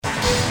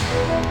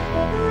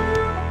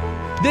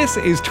This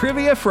is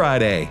Trivia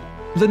Friday.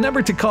 The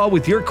number to call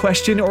with your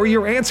question or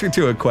your answer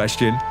to a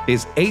question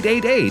is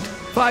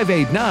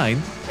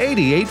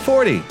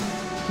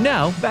 888-589-8840.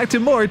 Now, back to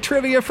more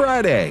Trivia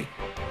Friday.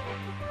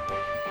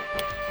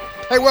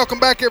 Hey, welcome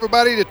back,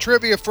 everybody, to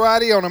Trivia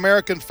Friday on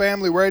American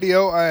Family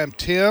Radio. I am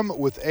Tim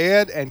with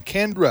Ed and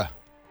Kendra.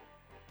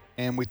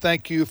 And we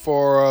thank you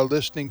for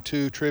listening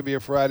to Trivia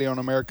Friday on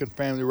American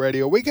Family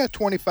Radio. We got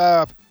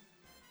 24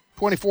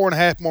 and a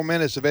half more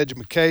minutes of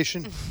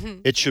education.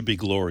 It should be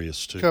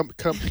glorious, too.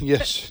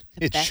 Yes.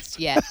 The best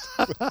yet.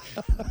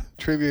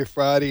 Trivia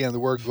Friday and the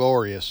word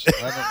glorious.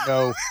 I don't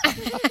know.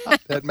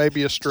 That may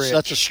be a stretch.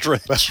 Such a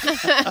stretch.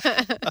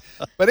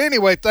 But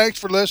anyway, thanks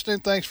for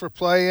listening. Thanks for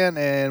playing.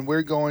 And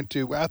we're going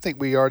to, I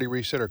think we already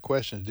reset our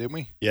questions, didn't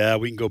we? Yeah,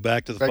 we can go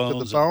back to the phones. Back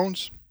to the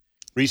phones.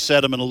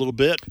 Reset them in a little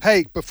bit.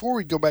 Hey, before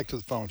we go back to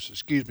the phones,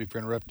 excuse me for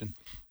interrupting.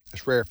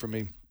 It's rare for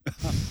me.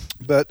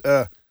 But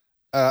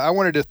I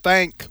wanted to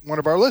thank one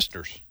of our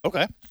listeners.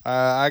 Okay.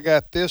 I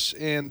got this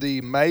in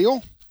the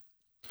mail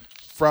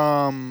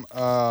from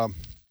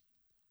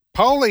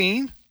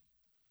Pauline,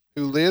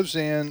 who lives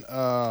in,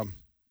 I'm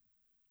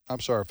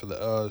sorry for the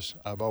us.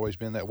 I've always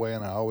been that way,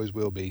 and I always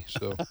will be.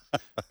 So,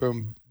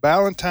 from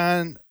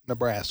Ballantyne,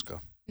 Nebraska.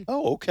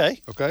 Oh,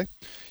 okay. Okay.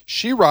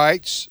 She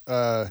writes,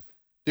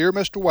 Dear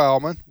Mr.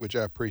 Wildman, which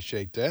I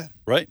appreciate that.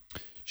 Right.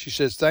 She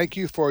says, thank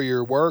you for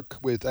your work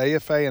with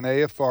AFA and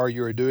AFR.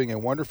 You are doing a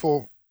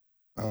wonderful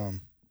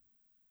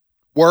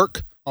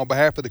work on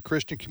behalf of the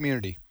Christian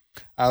community.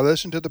 I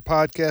listened to the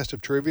podcast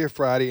of Trivia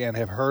Friday and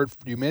have heard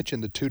you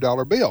mention the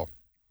 $2 bill.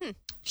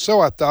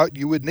 So I thought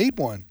you would need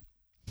one.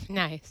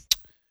 Nice.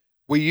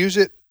 We use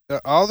it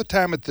all the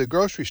time at the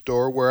grocery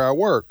store where I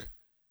work,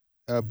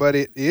 but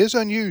it is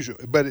unusual.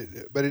 But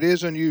it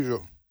is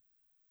unusual.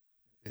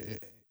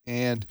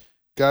 And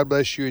God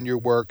bless you in your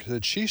work.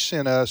 That she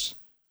sent us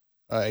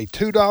a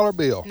 $2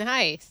 bill.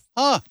 Nice.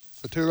 Huh.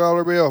 A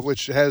 $2 bill,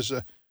 which has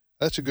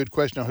that's a good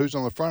question on who's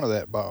on the front of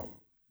that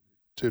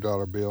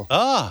 $2 bill.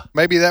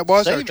 Maybe that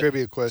was our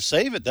trivia question.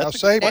 Save it.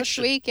 That's a good Next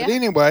question. week, yeah. But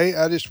anyway,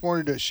 I just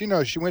wanted to, she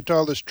went to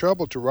all this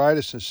trouble to write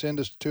us and send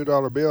us a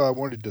 $2 bill. I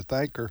wanted to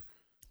thank her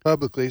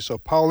publicly. So,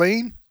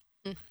 Pauline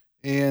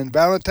in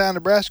Ballantyne,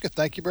 Nebraska,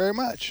 thank you very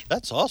much.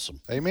 That's awesome.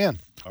 Amen.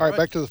 All right,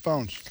 back to the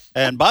phones.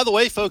 And by the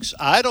way, folks,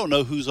 I don't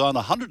know who's on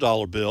a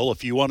 $100 bill.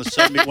 If you want to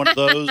send me one of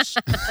those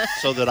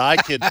so that I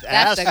could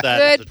ask that.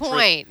 That's a good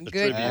point.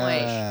 Good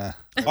point.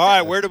 All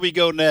right, where do we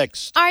go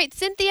next? All right,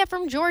 Cynthia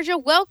from Georgia,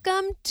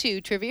 welcome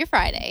to Trivia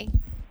Friday.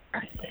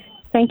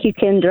 Thank you,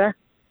 Kendra.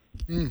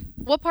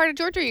 What part of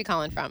Georgia are you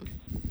calling from?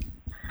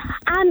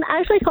 I'm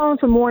actually calling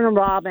from Warner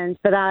Robins,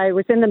 but I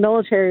was in the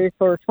military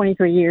for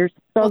 23 years.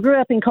 So I grew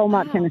up in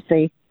Colmont,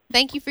 Tennessee.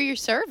 Thank you for your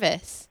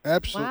service.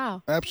 Absolutely.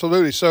 Wow.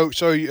 Absolutely. So,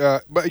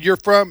 but you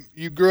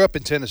grew up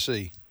in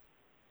Tennessee.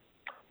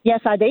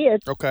 Yes, I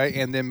did. Okay,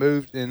 and then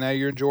moved, and now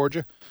you're in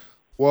Georgia.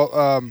 Well,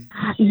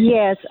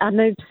 yes, I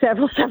moved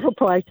several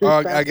places.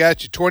 I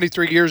got you.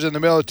 23 years in the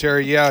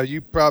military. Yeah, you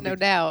probably No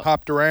doubt.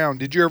 hopped around.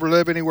 Did you ever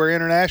live anywhere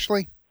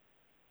internationally?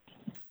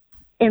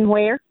 In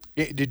where?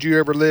 Did you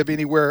ever live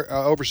anywhere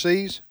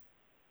overseas?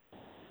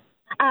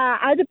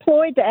 I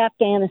deployed to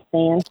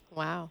Afghanistan.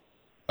 Wow.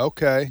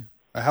 Okay.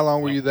 How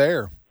long were you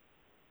there?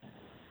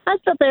 I was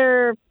up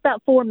there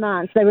about 4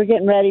 months. They were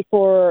getting ready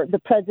for the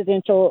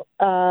presidential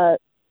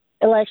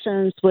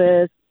elections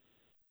with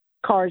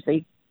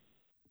Karzai.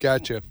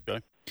 Gotcha.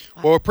 Okay.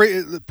 Well,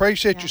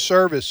 appreciate your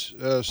service,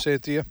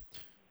 Cynthia,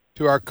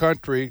 to our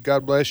country.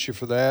 God bless you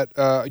for that.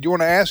 You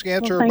want to ask,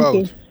 answer, or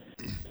both?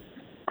 You.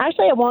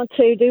 Actually, I want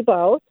to do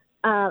both.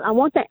 I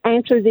want to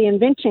answer the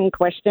invention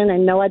question,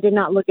 and no, I did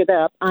not look it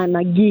up. I'm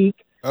a geek.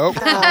 Oh,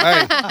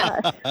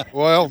 hey.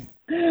 Well,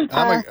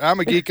 I'm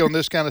a geek on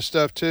this kind of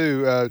stuff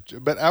too.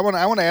 But I want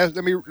to ask.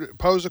 Let me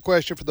pose a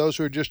question for those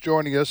who are just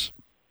joining us,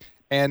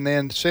 and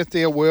then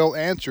Cynthia will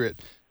answer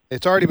it.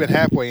 It's already been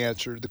halfway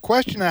answered. The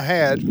question I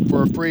had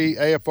for a free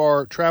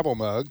AFR travel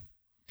mug,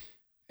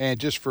 and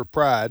just for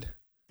pride,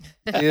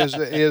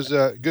 is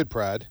good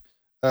pride.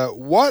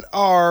 What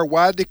are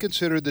widely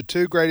considered the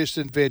two greatest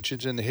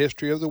inventions in the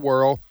history of the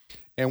world?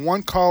 And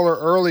one caller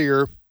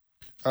earlier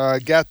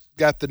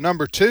got the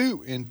number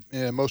 2 in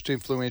most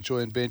influential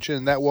invention,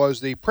 and that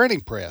was the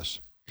printing press.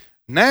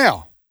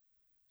 Now,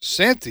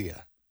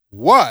 Cynthia,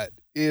 what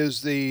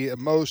is the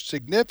most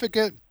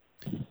significant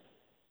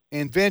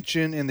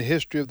invention in the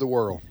history of the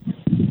world?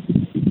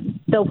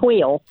 The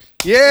wheel.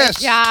 Yes.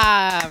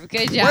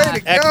 Good job. Way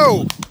to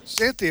go,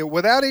 Cynthia,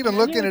 without even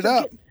looking it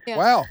up. Yeah.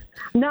 Wow.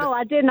 No,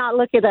 I did not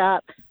look it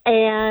up.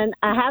 And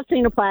I have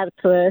seen a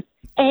platypus.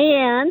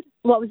 And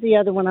what was the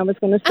other one I was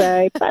going to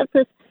say?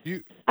 Platypus.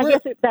 I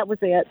guess that was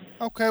it.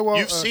 Okay, well.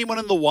 You've seen one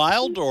in the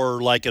wild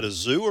or like at a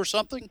zoo or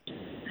something?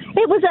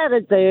 It was at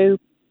a zoo.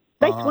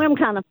 They swim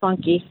kind of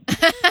funky.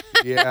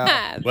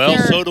 Yeah. Well,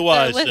 so do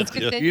I, let's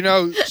Cynthia. continue. You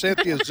know,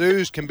 Cynthia,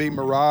 zoos can be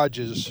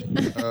mirages.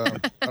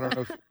 don't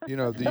know if,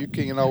 you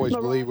can't always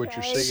believe what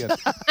you're seeing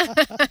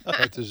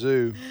at the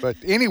zoo. But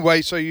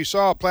anyway, so you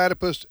saw a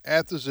platypus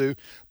at the zoo.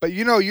 But,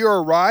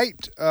 you're right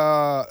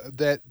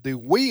that the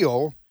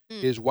wheel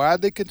is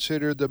widely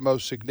considered the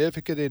most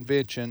significant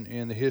invention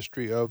in the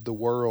history of the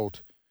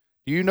world.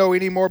 Do you know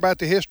any more about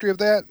the history of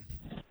that?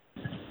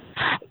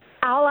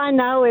 All I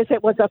know is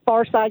it was a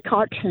Far Side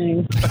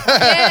cartoon.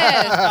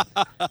 Yes.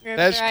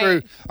 That's right.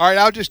 true. All right,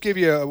 I'll just give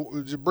you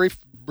a brief.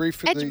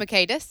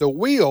 Educate us. The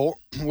wheel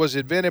was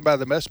invented by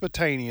the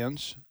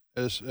Mesopotamians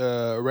as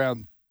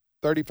around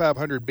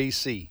 3500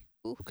 BC.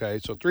 Ooh. Okay,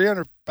 so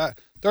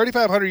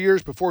 3,500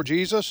 years before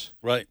Jesus.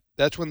 Right.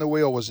 That's when the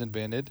wheel was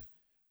invented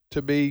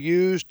to be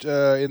used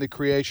in the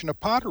creation of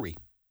pottery.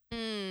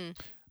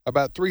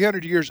 About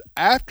 300 years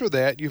after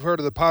that, you've heard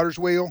of the potter's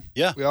wheel?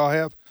 Yeah. We all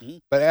have.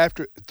 But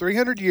after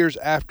 300 years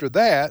after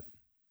that,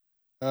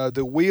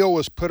 the wheel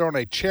was put on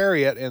a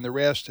chariot, and the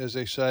rest, as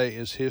they say,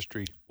 is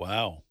history.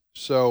 Wow.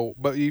 So,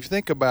 but you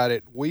think about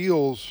it,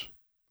 wheels,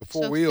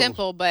 before So wheels.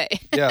 simple, but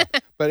Yeah.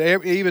 But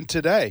even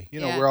today,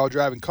 Yeah. we're all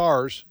driving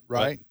cars,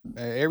 right?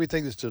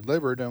 Everything that's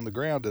delivered on the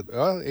ground,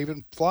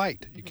 even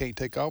flight, you can't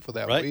take off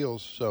without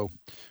wheels. So,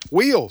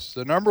 wheels,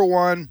 the number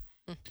one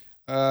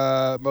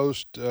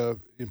most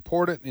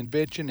important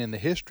invention in the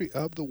history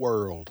of the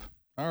world.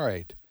 All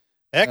right.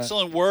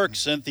 Excellent work,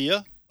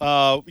 Cynthia.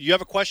 You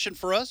have a question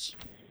for us?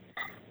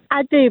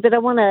 I do, but I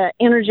want to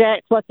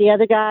interject what the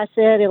other guy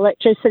said,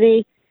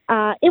 electricity.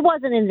 It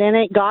wasn't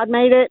invented. God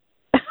made it.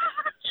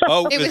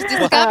 Oh, it was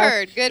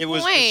discovered. Good It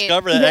was point.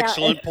 discovered. Yeah,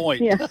 Excellent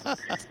point. Yeah.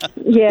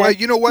 Yeah. Well,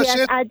 you know what, yes,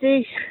 Sid? I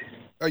do.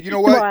 You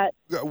know what?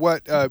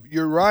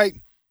 You're right.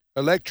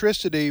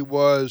 Electricity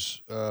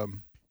was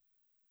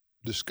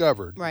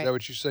discovered. Right. Is that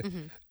what you say?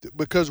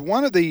 Because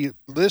one of the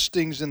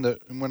listings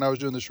when I was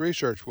doing this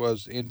research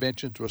was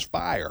inventions was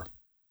fire.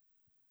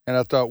 And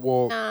I thought,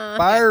 well,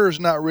 fire is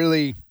not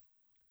really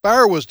 –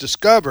 fire was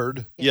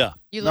discovered. Yeah.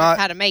 You learn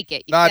how to make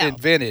it Not yourself.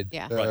 invented.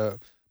 Yeah. Right.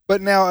 But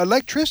now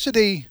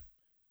electricity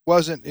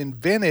wasn't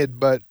invented,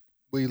 but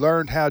we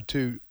learned how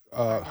to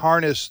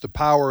harness the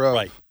power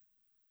of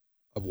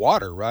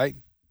water, right?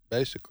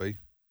 Basically.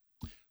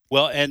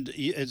 Well, and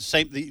you can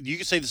say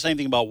the same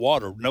thing about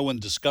water. No one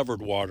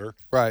discovered water.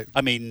 Right.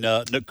 I mean,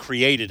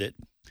 created it.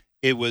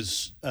 It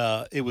was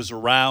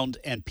around,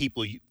 and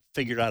people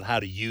figured out how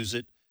to use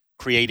it,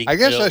 creating. I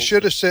guess I bills.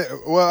 should have said.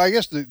 Well, I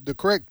guess the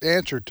correct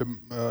answer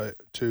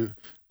to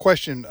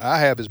question I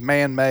have is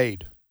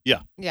man-made.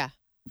 Yeah. Yeah.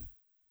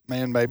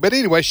 Man-made. But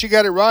anyway, she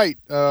got it right.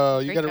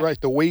 You got it right.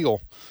 The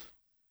wheel.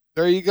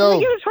 There you go.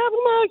 We get a travel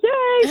mug,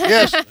 yay!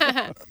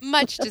 Yes.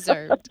 Much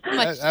deserved.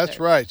 That's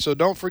right. So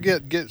don't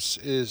forget.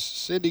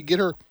 Cindy get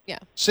her? Yeah.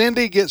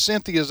 Cindy, get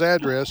Cynthia's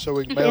address so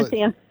we can mail it.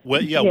 Cynthia.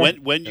 Well, yeah, Yeah.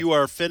 when you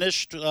are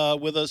finished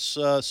with us,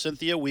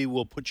 Cynthia, we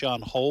will put you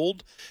on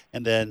hold,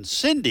 and then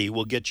Cindy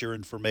will get your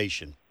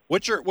information.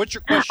 What's your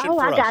question Oh,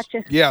 for I us? got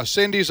you. Yeah,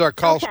 Cindy's our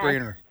call Okay.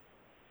 screener.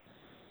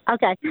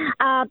 Okay.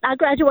 I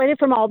graduated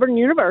from Auburn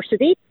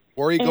University.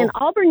 War Eagle. And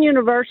Auburn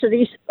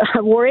University's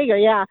War Eagle,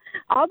 yeah.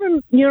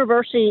 Auburn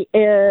University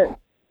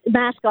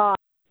mascot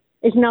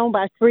is known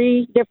by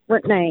 3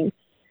 different names.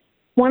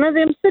 One of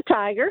them's the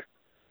tiger.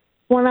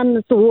 One of them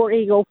is the War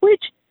Eagle,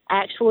 which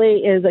actually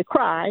is a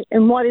cry.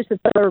 And what is the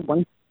third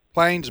one?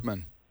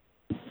 Plainsman.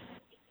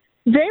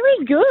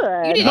 Very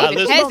good. You didn't Now, even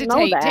listen-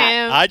 hesitate, that.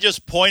 Tim. I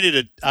just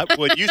pointed at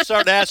when you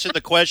started asking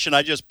the question.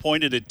 I just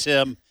pointed at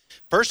Tim.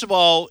 First of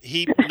all,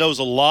 he knows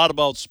a lot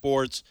about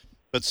sports,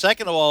 but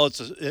second of all, it's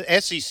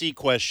a SEC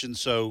question.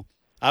 So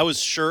I was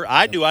sure.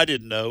 I knew I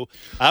didn't know.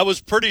 I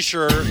was pretty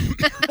sure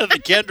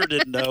that Kendra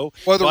didn't know.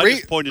 Well, so I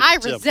just pointed I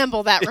at Tim.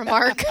 resemble that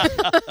remark.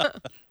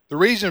 The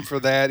reason for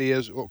that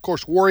is, of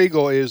course, War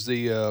Eagle is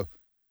the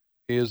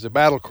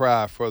battle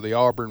cry for the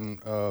Auburn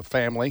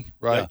family,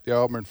 right? Yeah. The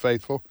Auburn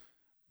faithful,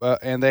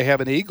 and they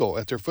have an eagle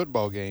at their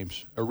football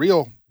games. A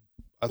real,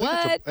 I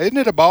think isn't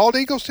it a bald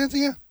eagle,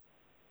 Cynthia?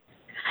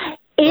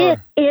 It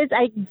is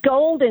a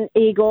golden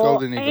eagle.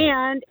 Golden eagle.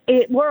 And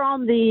we're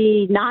on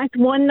the 9th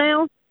one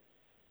now.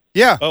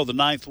 Yeah. Oh, the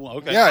 9th one.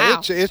 Okay. Yeah,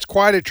 Wow. it's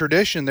quite a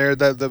tradition there.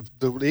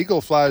 The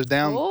eagle flies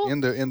down Cool.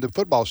 in the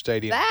football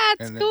stadium.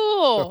 That's And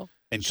cool.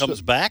 And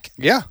comes back.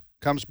 Yeah,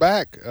 comes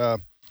back.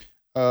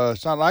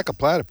 It's not like a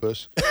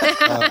platypus.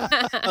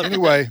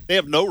 Anyway, They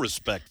have no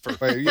respect for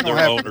you don't their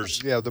have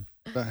owners. Yeah,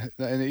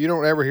 and you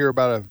don't ever hear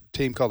about a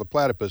team called the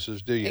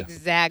Platypuses, do you?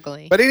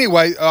 Exactly. But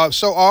anyway,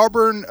 so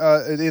Auburn,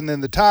 and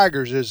then the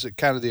Tigers is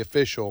kind of the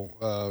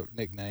official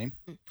nickname,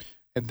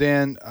 and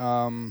then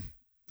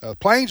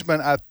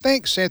Plainsman. I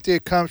think Cynthia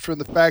comes from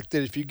the fact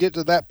that if you get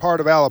to that part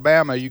of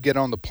Alabama, you get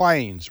on the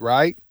plains,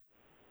 right?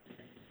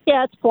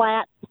 Yeah, it's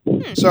flat.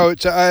 So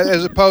it's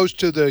as opposed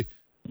to the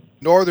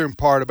northern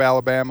part of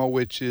Alabama,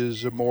 which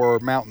is more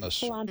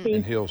mountainous Lumpy.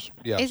 and hills.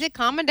 Yeah. Is it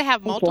common to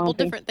have multiple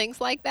lumpy. different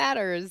things like that,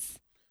 or is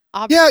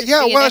Auburn Yeah, just yeah.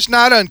 being Well, it's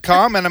not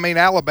uncommon. I mean,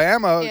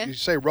 Alabama, Yeah. you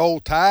say roll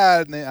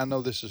tide, and I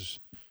know this is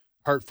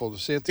hurtful to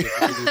Cynthia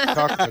to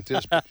talk about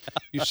this, but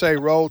you say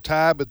roll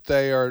tide, but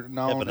they are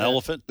known Have an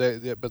elephant?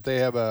 But they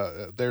have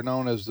they're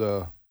known as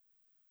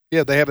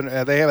they have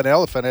an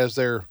elephant as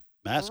their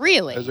Mascot.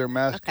 Really? As their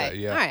mascot, Okay.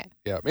 yeah. All right.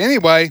 Yeah.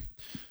 Anyway,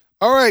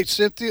 all right,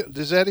 Cynthia,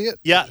 is that it?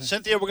 Yeah,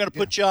 Cynthia, we're going to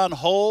put you on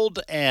hold,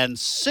 and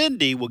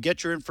Cindy will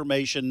get your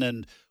information,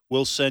 and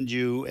we'll send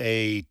you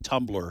a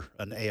tumbler,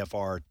 an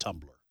AFR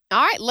tumbler.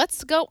 All right,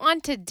 let's go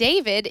on to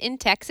David in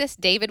Texas.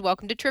 David,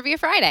 welcome to Trivia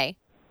Friday.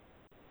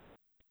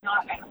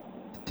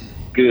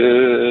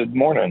 Good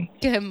morning.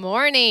 Good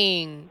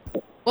morning.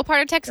 What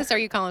part of Texas are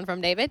you calling from,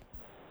 David?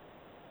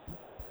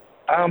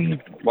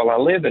 Well, I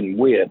live in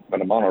Witt,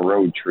 but I'm on a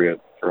road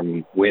trip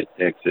from Witt,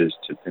 Texas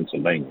to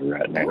Pennsylvania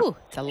right now. Ooh,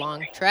 it's a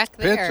long trek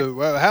there.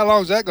 Well, how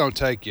long is that going to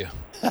take you?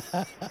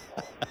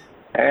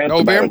 And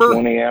November?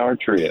 About a 20-hour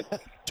trip.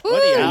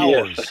 20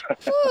 hours.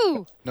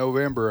 Woo.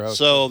 November.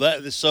 So a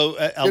Getting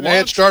a long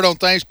head start on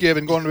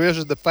Thanksgiving, going to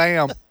visit the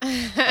fam.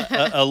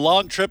 a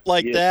long trip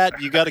like that,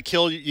 you got to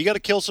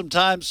kill some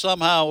time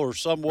somehow or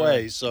some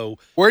way. So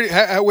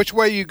Which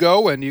way you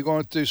going? You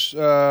going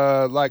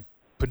to like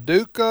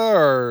Paducah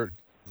or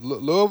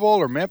Louisville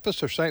or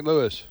Memphis or St.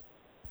 Louis?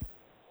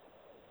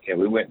 Yeah,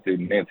 we went through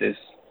Memphis.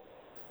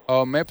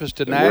 Oh, Memphis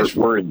to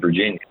Nashville. We're in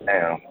Virginia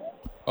now.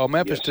 Oh,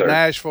 Memphis Yes, to sir.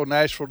 Nashville,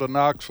 Nashville to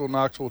Knoxville,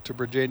 Knoxville to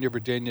Virginia,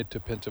 Virginia to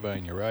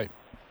Pennsylvania, right?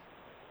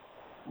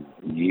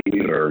 You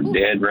are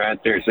dead right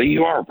there. See,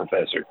 you are a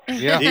professor.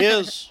 Yeah. he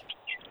is.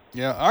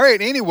 Yeah. All right.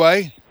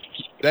 Anyway,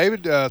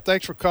 David,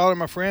 thanks for calling,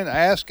 my friend.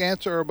 Ask,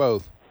 answer, or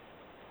both?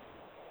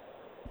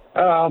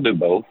 I'll do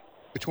both.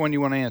 Which one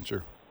you want to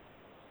answer?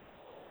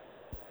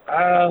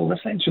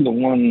 Let's answer the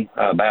one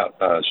about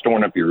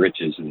storing up your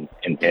riches in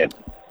heaven.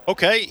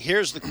 Okay,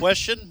 here's the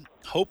question.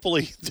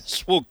 Hopefully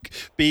this will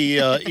be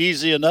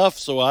easy enough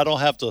so I don't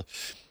have to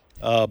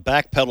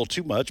backpedal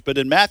too much. But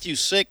in Matthew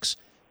 6,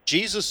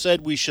 Jesus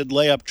said we should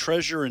lay up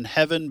treasure in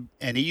heaven,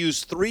 and he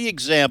used 3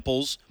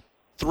 examples,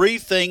 3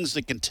 things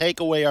that can take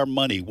away our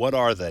money. What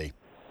are they?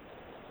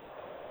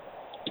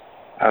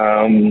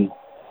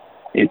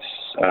 It's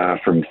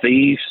from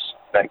thieves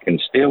that can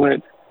steal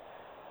it,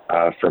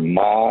 from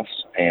moths,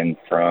 and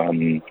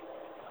from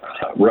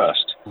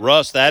rust.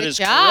 Rust, that Good is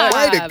job.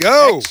 correct. Way to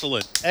go.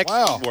 Excellent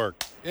Wow.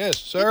 work. Yes, Good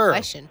sir.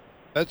 question.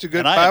 That's a good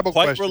And I am Bible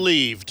quite question.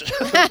 relieved.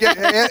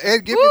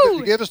 Ed,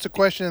 Woo. give us the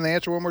question and the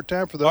answer one more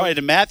time for those. All right,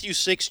 in Matthew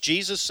 6,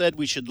 Jesus said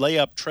we should lay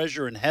up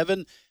treasure in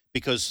heaven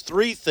because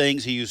 3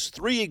 things, he used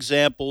 3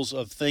 examples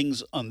of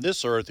things on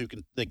this earth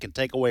that can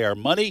take away our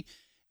money,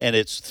 and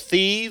it's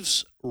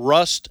thieves,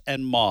 rust,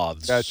 and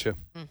moths. Gotcha.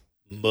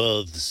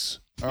 Moths.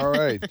 All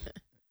right.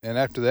 And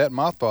after that,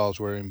 mothballs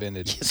were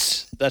invented.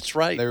 Yes, that's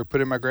right. They were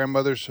put in my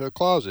grandmother's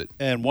closet.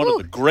 And one of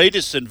the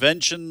greatest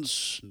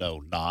inventions,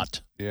 no, not.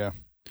 Yeah.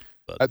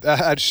 But-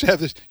 I just have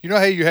this. You know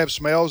how you have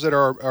smells that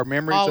are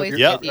memories Always of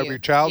Yep. your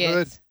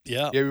childhood? Yes.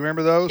 Yeah. Yeah, you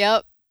remember those?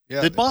 Yep.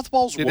 Yeah. Did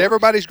mothballs Did work?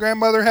 everybody's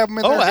grandmother have them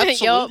in Oh, there?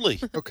 absolutely.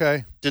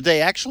 Okay. Did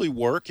they actually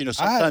work? You know,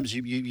 sometimes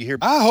you hear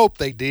I hope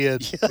they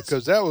did Yes.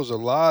 because that was a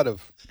lot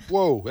of,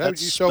 whoa. that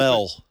just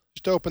smell.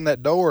 Just open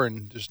that door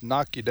and just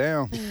knock you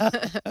down.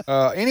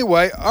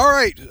 Anyway, all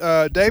right,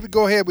 David,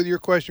 go ahead with your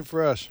question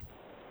for us.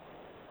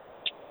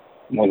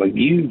 Well,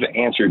 you've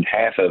answered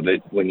half of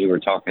it when you were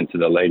talking to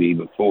the lady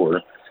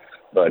before,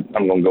 but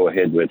I'm going to go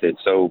ahead with it.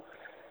 So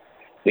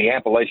the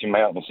Appalachian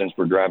Mountains, since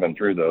we're driving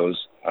through those,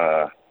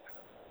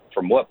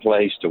 from what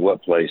place to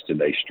what place do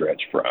they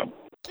stretch from?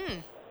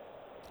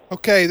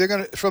 Okay, they're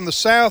gonna from the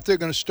south. They're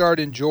gonna start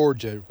in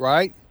Georgia,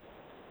 right?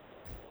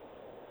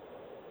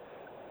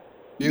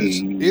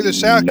 Either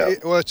South. No.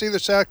 Well, it's either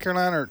South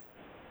Carolina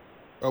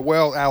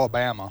or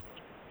Alabama.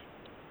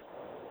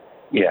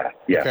 Yeah.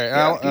 Okay.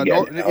 You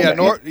got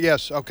it.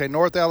 Yes. Okay.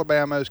 North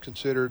Alabama is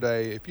considered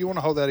a. If you want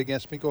to hold that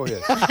against me, go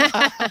ahead.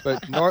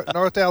 But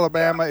North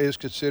Alabama is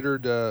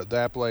considered the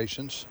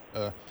Appalachians,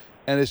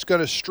 and it's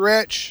going to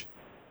stretch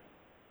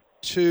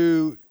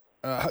to.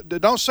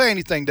 Don't say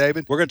anything,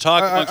 David. We're going to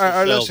talk amongst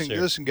ourselves listen,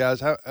 here. listen,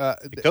 guys.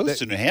 It goes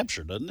to New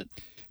Hampshire, doesn't it?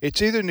 It's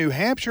either New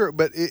Hampshire,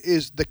 but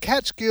is the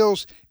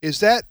Catskills? Is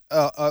that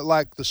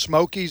like the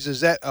Smokies?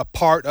 Is that a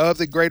part of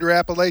the Greater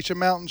Appalachian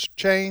Mountains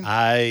chain?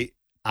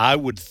 I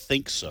would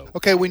think so.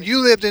 Okay, when you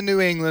lived in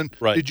New England,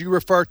 Right. did you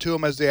refer to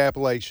them as the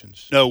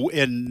Appalachians? No,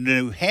 in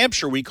New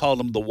Hampshire we called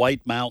them the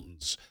White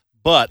Mountains,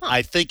 but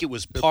I think it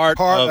was part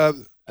of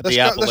the let's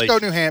Appalachians. go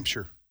New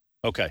Hampshire.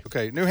 Okay.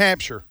 Okay, New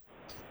Hampshire.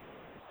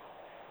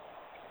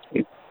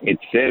 It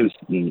says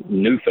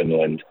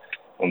Newfoundland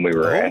when we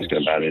were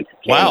asking about it.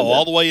 Wow, Canada.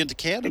 all the way into It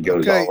Canada.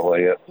 goes Okay. all the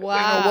way up.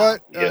 Wow. You know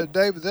what, Yeah.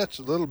 David? That's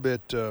a little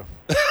bit.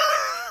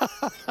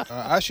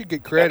 I should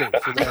get credit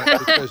for that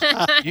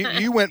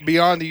because you went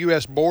beyond the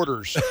U.S.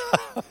 borders.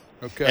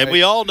 Okay. And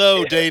we all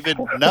know, David,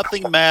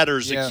 nothing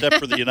matters Yeah. except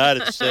for the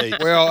United States.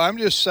 Well, I'm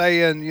just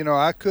saying,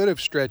 I could have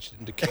stretched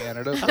into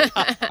Canada.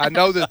 But I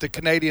know that the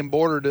Canadian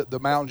border, the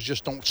mountains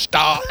just don't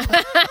stop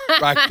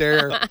right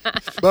there.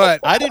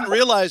 But I didn't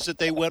realize that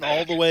they went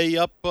all the way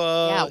up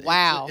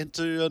wow.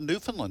 into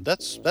Newfoundland.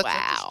 That's Wow.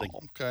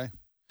 interesting. okay,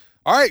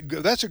 all right,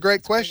 that's a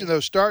great question. Though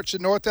starts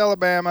in North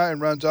Alabama and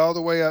runs all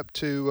the way up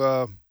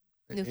to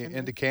Newfoundland.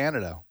 into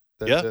Canada.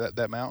 Yeah.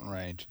 That mountain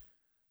range.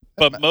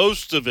 But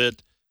most of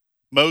it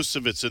Most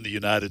of it's in the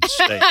United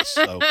States.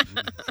 So.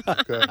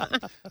 Okay.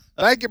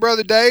 Thank you,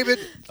 Brother David.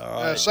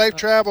 All right. Safe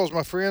travels,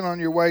 my friend, on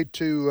your way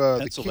to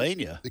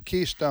Pennsylvania. the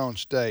Keystone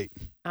State.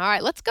 All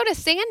right, let's go to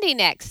Sandy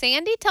next.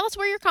 Sandy, tell us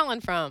where you're calling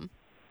from.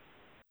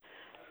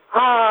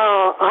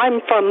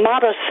 I'm from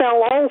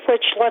Monticello,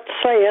 which let's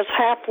say is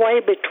halfway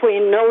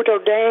between Notre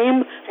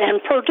Dame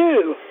and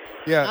Purdue.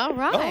 Yeah. All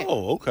right.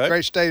 Oh, okay.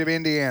 Great state of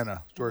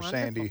Indiana. That's where Wonderful.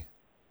 Sandy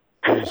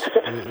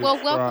is Well,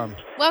 from.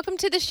 welcome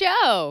to the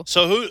show.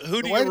 So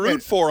who do Wait you a root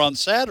minute. for on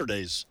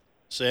Saturdays,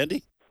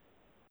 Sandy?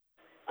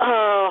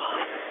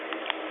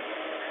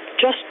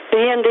 Just the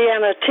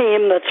Indiana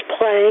team that's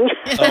playing.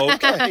 Oh,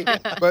 okay.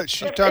 But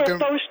she's If talking.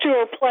 those two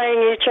are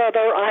playing each other,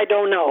 I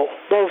don't know.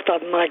 Both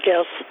of them, I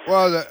guess.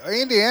 Well,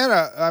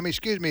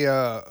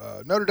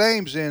 Notre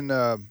Dame's in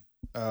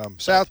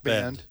South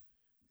Bend,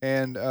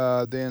 and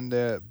then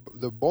the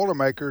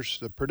Boilermakers,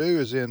 the Purdue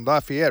is in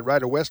Lafayette,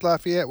 right? Or West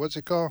Lafayette. What's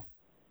it called?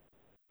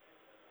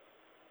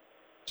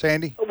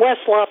 Sandy?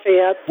 West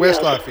Lafayette.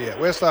 West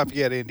yes.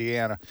 Lafayette,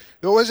 Indiana.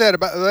 What was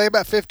that? Are they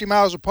about 50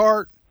 miles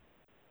apart?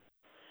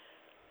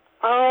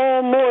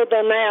 Oh, more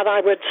than that,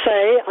 I would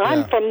say. I'm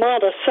Yeah. from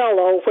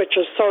Monticello, which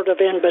is sort of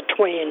in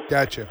between.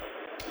 Gotcha.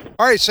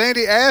 All right,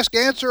 Sandy, ask,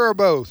 answer, or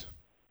both?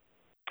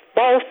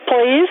 Both,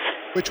 please.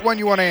 Which one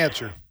you want to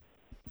answer?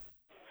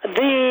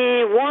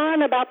 The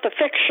one about the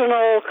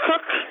fictional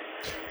cook.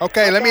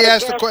 Okay, let me gotta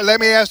ask guess.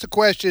 let me ask the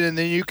question, and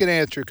then you can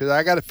answer because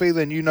I got a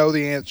feeling you know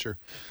the answer.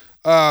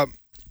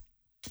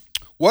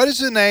 What is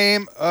the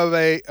name of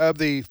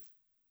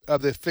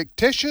the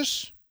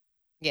fictitious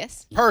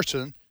Yes.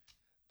 person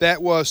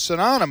that was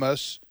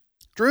synonymous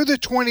through the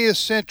 20th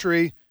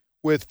century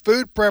with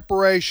food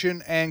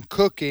preparation and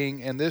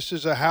cooking? And this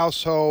is a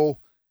household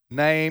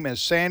name. And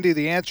Sandy,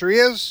 the answer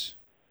is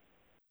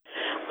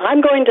I'm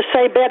going to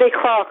say Betty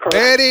Crocker.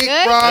 Betty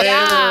Good Crocker.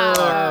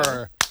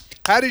 job.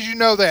 How did you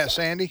know that,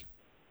 Sandy?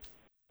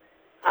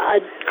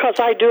 Because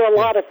I do a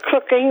lot of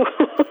cooking.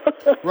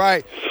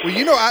 Right.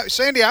 Well,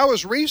 Sandy, I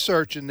was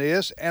researching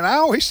this, and I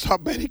always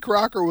thought Betty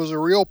Crocker was a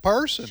real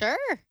person. Sure.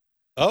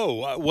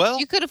 Oh, well,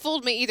 You could have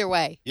fooled me either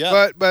way.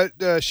 yeah.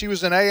 But she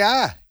was an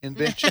AI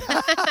invention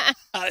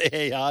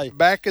AI.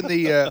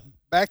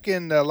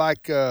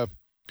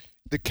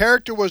 the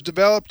character was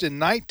developed in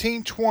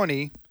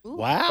 1920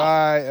 Wow.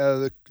 by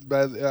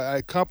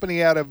a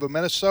company out of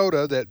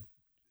Minnesota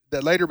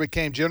that later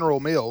became General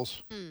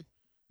Mills.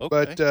 Okay.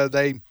 But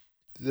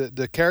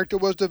the character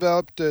was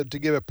developed to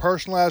give a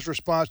personalized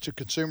response to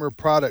consumer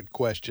product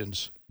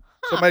questions.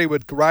 Somebody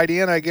would write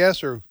in, I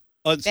guess, or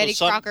And Betty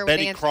Crocker would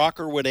Betty answer.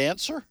 Crocker would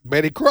answer?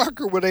 Betty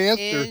Crocker would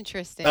answer.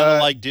 Interesting. Kind of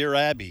like Dear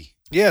Abby.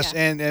 Yes,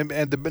 Yeah. and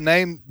the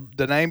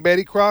name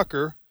Betty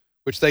Crocker,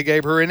 which they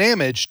gave her an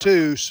image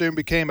too, soon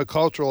became a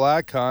cultural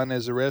icon,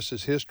 as the rest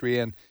is history.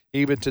 And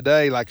even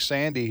today, like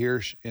Sandy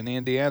here in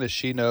Indiana,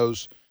 she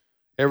knows,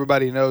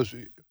 everybody knows.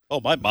 Oh,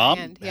 my mom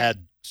And, yeah. had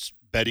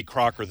Betty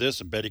Crocker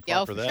this and Betty Yeah,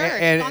 Crocker for that. sure.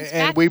 And Sounds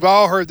and fat. we've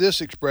all heard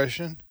this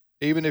expression.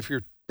 Even if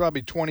you're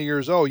probably 20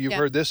 years old, you've Yeah.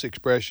 heard this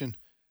expression.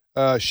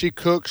 She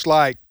cooks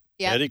like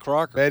Yep. Betty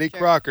Crocker. Betty Sure.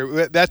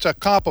 Crocker. That's a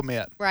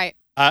compliment. Right.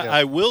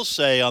 I will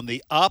say on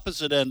the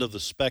opposite end of the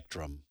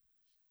spectrum,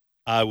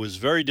 I was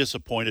very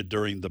disappointed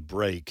during the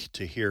break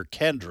to hear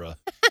Kendra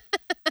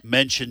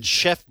mention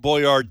Chef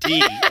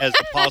Boyardee as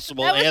a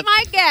possible That was answer.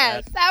 my to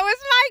guess. that. That was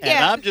my guess.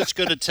 And I'm just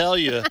going to tell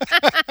you,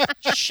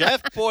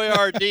 Chef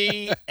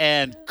Boyardee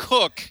and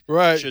cook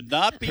Right. should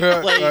not be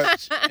Right,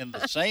 placed in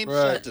the same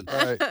Right,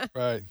 sentence.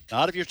 right.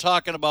 Not if you're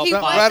talking about he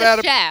was right a out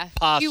of chef.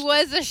 pasta. He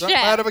was a Something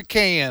chef. out of a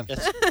can.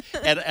 Yes.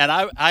 And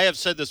I have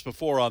said this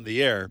before on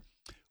the air.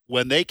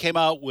 When they came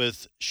out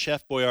with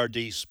Chef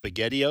Boyardee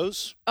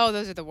SpaghettiOs, Oh,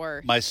 those are the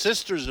worst. my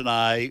sisters and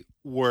I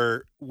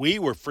were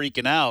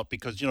freaking out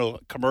because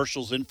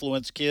commercials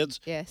influence kids.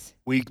 Yes.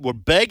 We were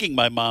begging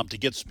my mom to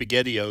get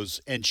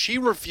SpaghettiOs, and she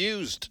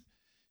refused.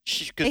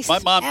 They Because my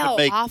mom smell could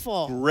make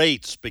awful.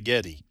 great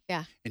spaghetti.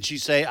 Yeah. And she'd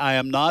say, "I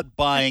am not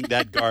buying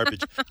that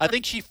garbage." I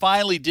think she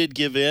finally did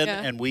give in,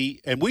 Yeah. and we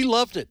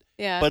loved it.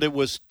 Yeah. But it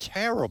was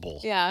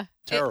terrible. Yeah.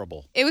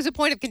 Terrible. It was a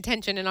point of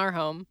contention in our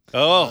home.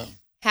 Oh.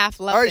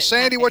 Half loved All it. right,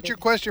 Sandy, half what's hated your it.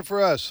 question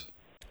for us?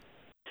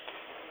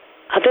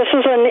 This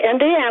is an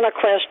Indiana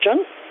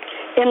question.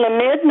 In the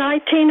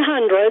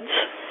mid-1900s,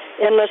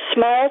 in the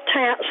small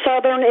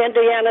southern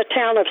Indiana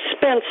town of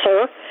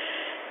Spencer,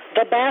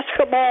 the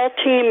basketball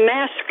team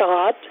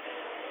mascot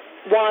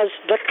was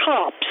the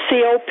Cops,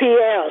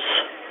 C-O-P-S.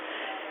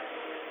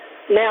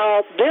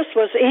 Now, this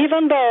was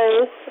even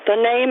though the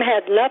name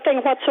had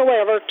nothing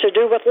whatsoever to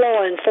do with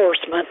law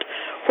enforcement.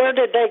 Where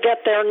did they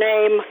get their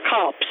name,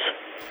 Cops?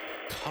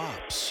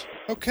 Cops.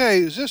 Okay,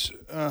 is this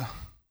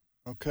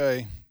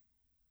okay?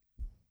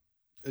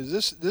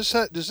 Is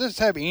does this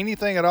have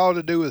anything at all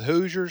to do with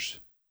Hoosiers,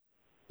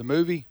 the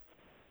movie?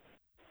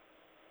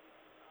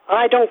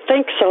 I don't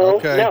think so.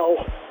 Okay.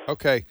 No.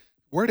 Okay,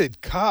 where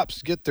did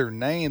Cops get their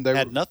name? They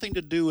Had nothing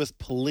to do with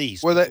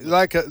police. were they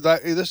like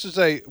this is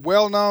a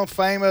well-known,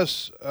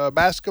 famous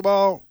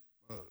basketball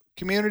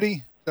community?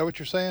 Is that what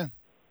you're saying?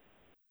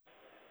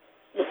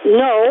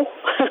 No.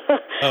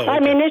 Oh, I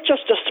okay. mean, it's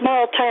just a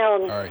small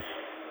town. All right.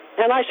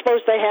 And I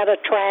suppose they had a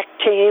track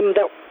team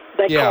that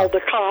they Yeah. called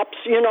the Cops.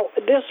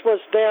 This was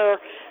the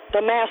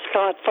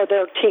mascot for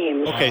their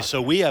teams. Okay,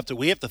 so we have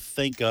to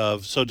think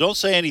of. So don't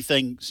say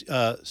anything,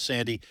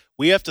 Sandy.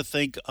 We have to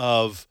think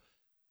of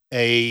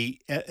a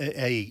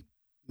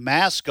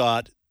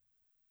mascot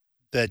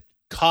that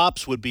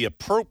cops would be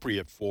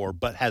appropriate for,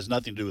 but has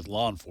nothing to do with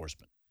law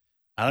enforcement.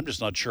 I'm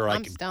just not sure I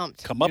I'm can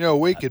stumped. come up. We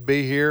with could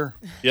be here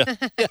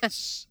that.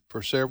 Yes.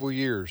 for several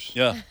years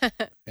Yeah.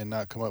 and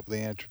not come up with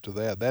the answer to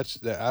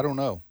that. I don't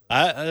know.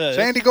 Sandy,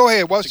 Sandy, go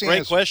ahead. What's it's a the great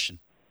answer? question.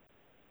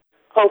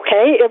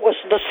 Okay, it was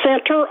the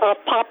center of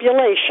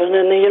population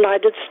in the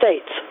United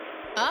States.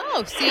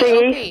 Oh,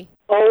 COP.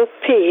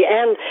 COP.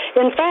 And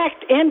in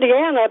fact,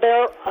 Indiana,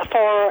 there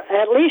for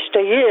at least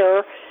a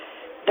year,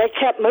 they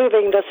kept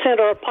moving the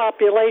center of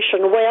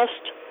population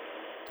west.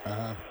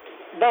 Uh-huh.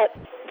 But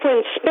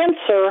when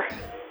Spencer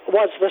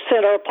was the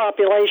center of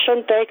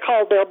population, they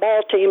called their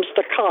ball teams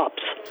the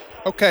Cops.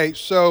 Okay,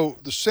 so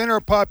the center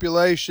of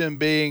population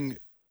being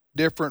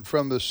different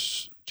from the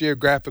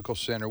geographical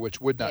center,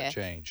 which would not Yes.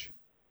 change.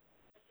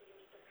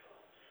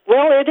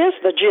 Well, it is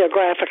the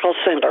geographical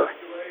center.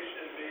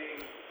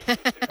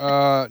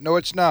 No,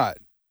 it's not.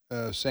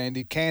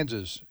 Sandy,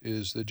 Kansas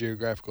is the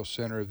geographical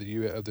center of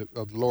the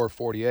lower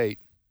 48.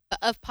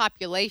 Of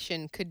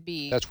population could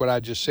be. That's what I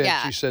just said.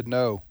 Yeah. She said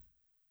no.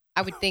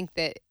 I would think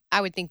that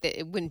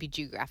it wouldn't be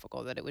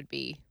geographical. That it would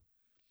be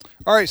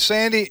All right,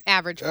 Sandy.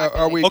 average.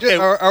 Are we Okay.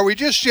 are we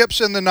just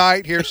ships in the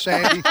night here,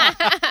 Sandy?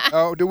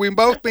 Do we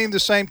both mean the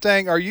same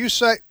thing? Are you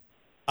say?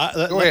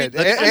 Go ahead.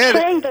 I'm Ed.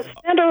 saying the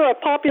center of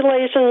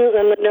population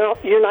in the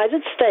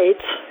United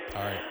States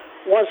All right.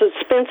 was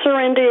at Spencer,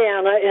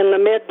 Indiana in the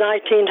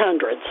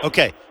mid-1900s.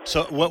 Okay,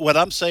 so what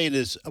I'm saying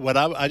is,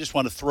 I just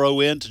want to throw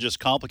in to just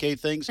complicate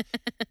things.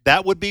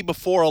 That would be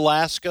before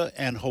Alaska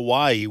and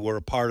Hawaii were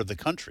a part of the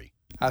country.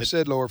 I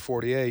said lower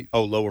 48.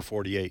 Oh, lower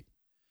 48.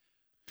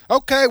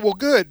 Okay, well,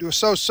 good.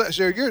 So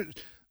you're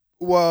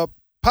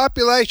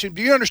population.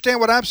 Do you understand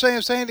what I'm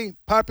saying, Sandy?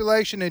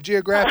 Population and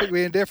geographic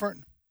being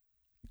different.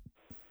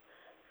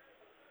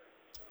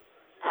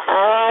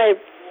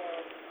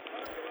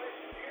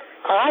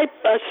 I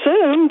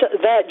assumed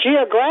that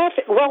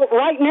well,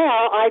 right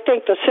now, I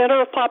think the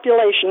center of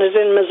population is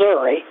in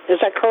Missouri. Is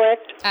that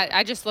correct?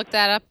 I just looked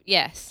that up.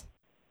 Yes.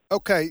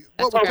 Okay.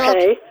 That's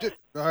okay.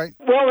 All right.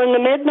 Well, in the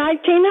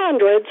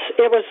mid-1900s,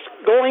 it was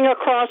going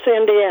across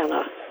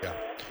Indiana.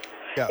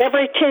 Yeah.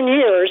 Every 10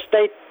 years,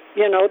 they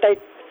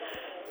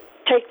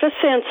take the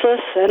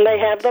census and they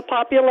have the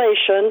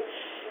population,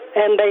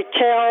 and they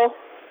tell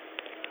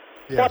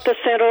what the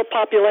center of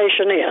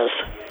population is.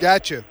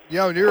 Gotcha.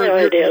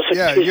 It is.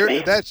 Excuse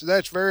me.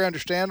 That's very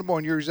understandable,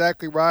 and you're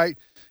exactly right.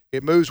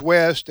 It moves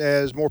west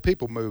as more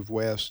people move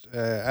west.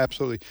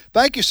 Absolutely.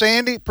 Thank you,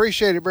 Sandy.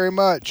 Appreciate it very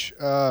much.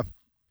 I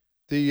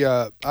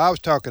was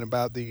talking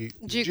about the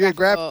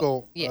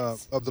geographical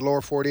yes. of the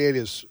lower 48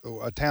 is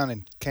a town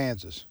in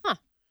Kansas. Huh.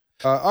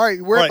 All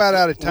right, we're about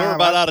out of time. We're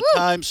about out of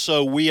time,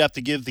 so we have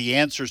to give the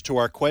answers to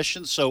our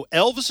questions. So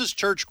Elvis's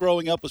church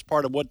growing up was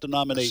part of what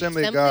denomination?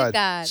 Assembly of God.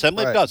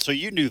 Assembly of God. So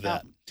you knew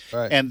that.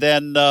 Right. And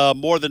then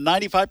more than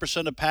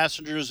 95% of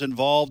passengers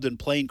involved in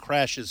plane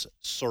crashes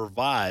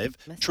survive.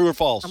 True or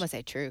false? I'm going to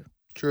say true.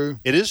 True.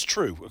 It is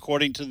true,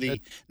 according to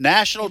the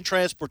National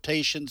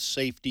Transportation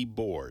Safety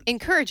Board.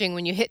 Encouraging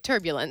when you hit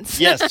turbulence.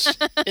 Yes,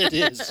 it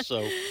is.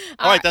 So,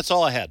 all right, that's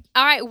all I had.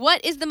 All right,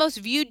 what is the most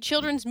viewed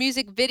children's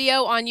music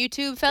video on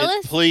YouTube,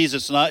 fellas? Please,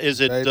 it's not.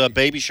 Is it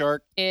Baby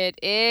Shark? It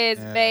is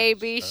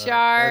Baby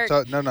Shark.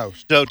 No.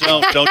 Don't do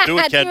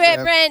it, Kendra. Do it,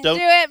 Brent. Don't.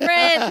 Do it,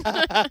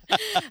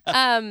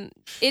 Brent.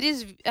 It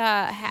is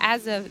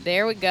as of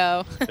there we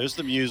go. There's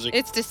the music.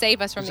 It's to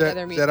save us from Is the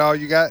other that music. all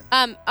you got?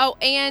 Oh,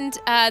 and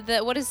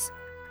what is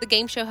the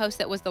game show host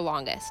that was the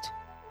longest?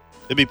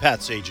 It'd be Pat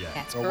Sajak.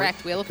 That's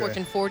correct. Wheel of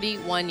Fortune,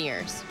 41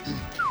 years.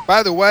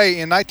 By the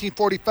way, in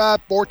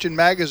 1945, Fortune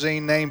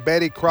magazine named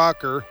Betty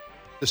Crocker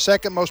the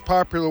second most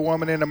popular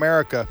woman in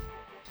America.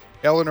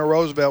 Eleanor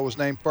Roosevelt was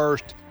named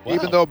first,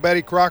 even though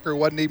Betty Crocker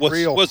wasn't even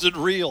real. Wasn't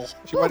real.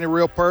 She wasn't a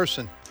real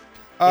person.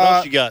 What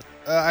else you got?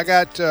 I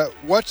got,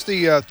 what's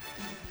the,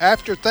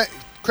 after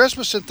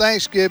Christmas and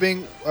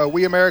Thanksgiving,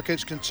 we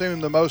Americans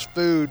consume the most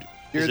food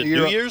Is during it the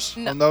year New Year's?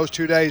 on those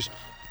 2 days.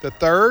 The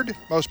third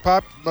most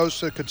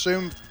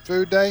consumed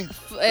food day,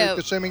 food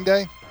consuming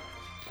day?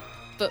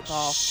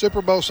 Football.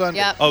 Super Bowl Sunday.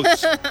 Yep. Oh,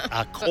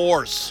 of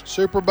course.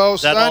 Super Bowl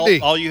Is that Sunday.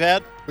 all you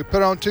had? We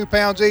put on 2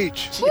 pounds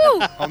each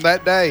Woo! on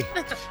that day.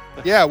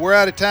 Yeah, we're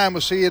out of time.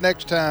 We'll see you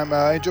next time.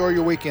 Enjoy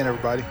your weekend,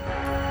 everybody.